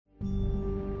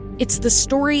It's the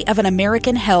story of an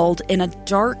American held in a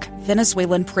dark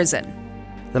Venezuelan prison.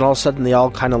 Then all of a sudden they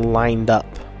all kind of lined up.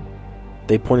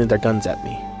 They pointed their guns at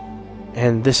me.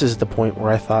 And this is the point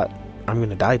where I thought, I'm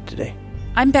going to die today.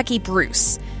 I'm Becky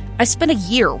Bruce. I spent a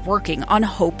year working on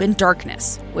Hope in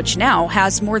Darkness, which now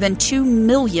has more than 2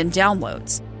 million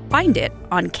downloads. Find it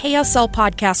on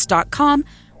kslpodcast.com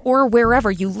or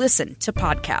wherever you listen to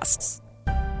podcasts.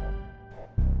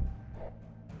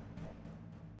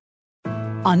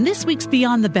 On this week's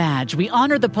Beyond the Badge, we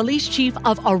honor the police chief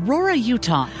of Aurora,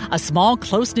 Utah, a small,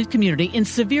 close-knit community in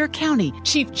Sevier County,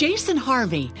 Chief Jason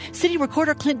Harvey, City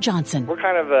Recorder Clint Johnson. We're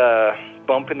kind of a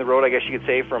bump in the road, I guess you could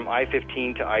say, from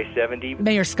I-15 to I-70.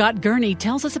 Mayor Scott Gurney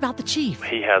tells us about the chief.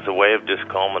 He has a way of just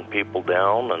calming people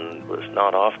down, and it's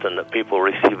not often that people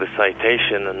receive a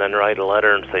citation and then write a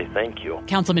letter and say thank you.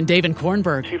 Councilman David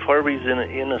Kornberg. Chief Harvey's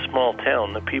in a small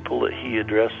town. The people that he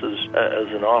addresses as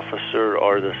an officer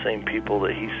are the same people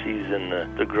that he sees in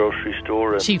the grocery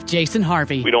store. Chief Jason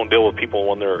Harvey. We don't deal with people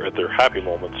when they're at their happy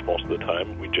moments most of the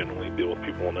time. We generally deal with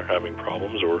people when they're having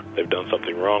problems or they've done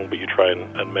something wrong, but you try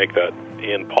and make that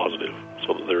in positive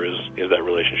so that there is that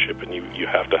relationship, and you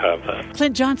have to have that.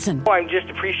 Clint Johnson. Well, I just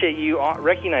appreciate you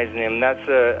recognizing him. That's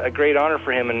a great honor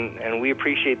for him, and we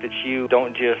appreciate that you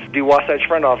don't just do Wasatch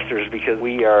Front officers, because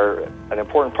we are an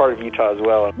important part of Utah as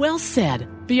well. Well said.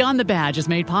 Beyond the Badge is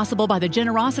made possible by the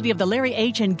generosity of the Larry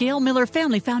H. and Gail Miller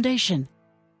Family Foundation.